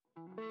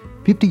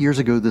50 years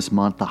ago this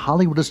month, the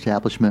Hollywood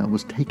establishment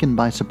was taken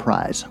by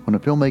surprise when a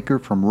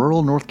filmmaker from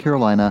rural North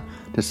Carolina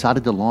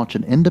decided to launch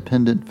an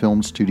independent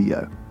film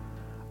studio.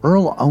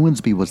 Earl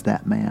Owensby was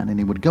that man, and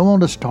he would go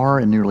on to star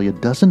in nearly a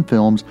dozen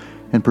films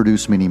and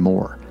produce many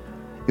more.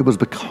 It was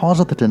because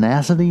of the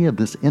tenacity of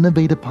this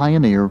innovative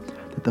pioneer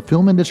that the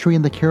film industry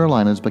in the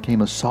Carolinas became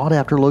a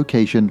sought-after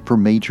location for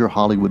major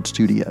Hollywood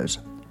studios.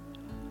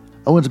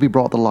 Owensby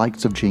brought the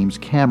likes of James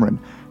Cameron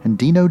and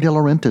Dino De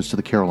Laurentiis to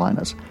the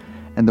Carolinas,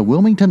 and the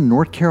Wilmington,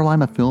 North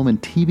Carolina film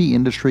and TV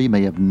industry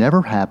may have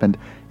never happened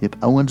if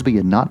Owensby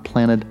had not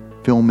planted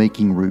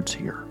filmmaking roots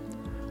here.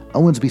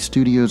 Owensby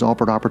Studios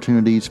offered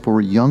opportunities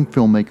for young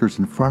filmmakers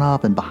in front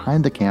of and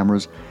behind the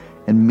cameras,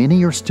 and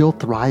many are still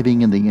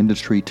thriving in the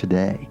industry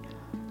today.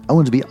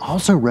 Owensby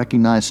also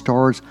recognized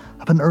stars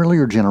of an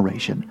earlier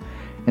generation,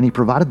 and he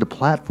provided the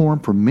platform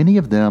for many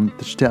of them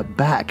to step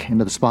back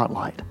into the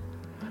spotlight.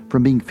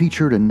 From being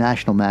featured in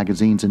national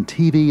magazines and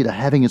TV to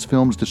having his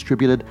films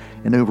distributed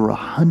in over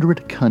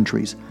 100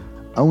 countries,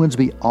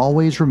 Owensby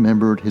always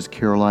remembered his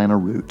Carolina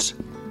roots.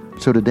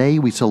 So today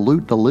we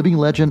salute the living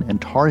legend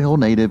and Tar Heel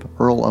native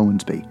Earl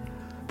Owensby.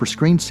 For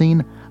Screen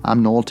Scene,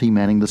 I'm Noel T.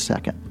 Manning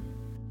II.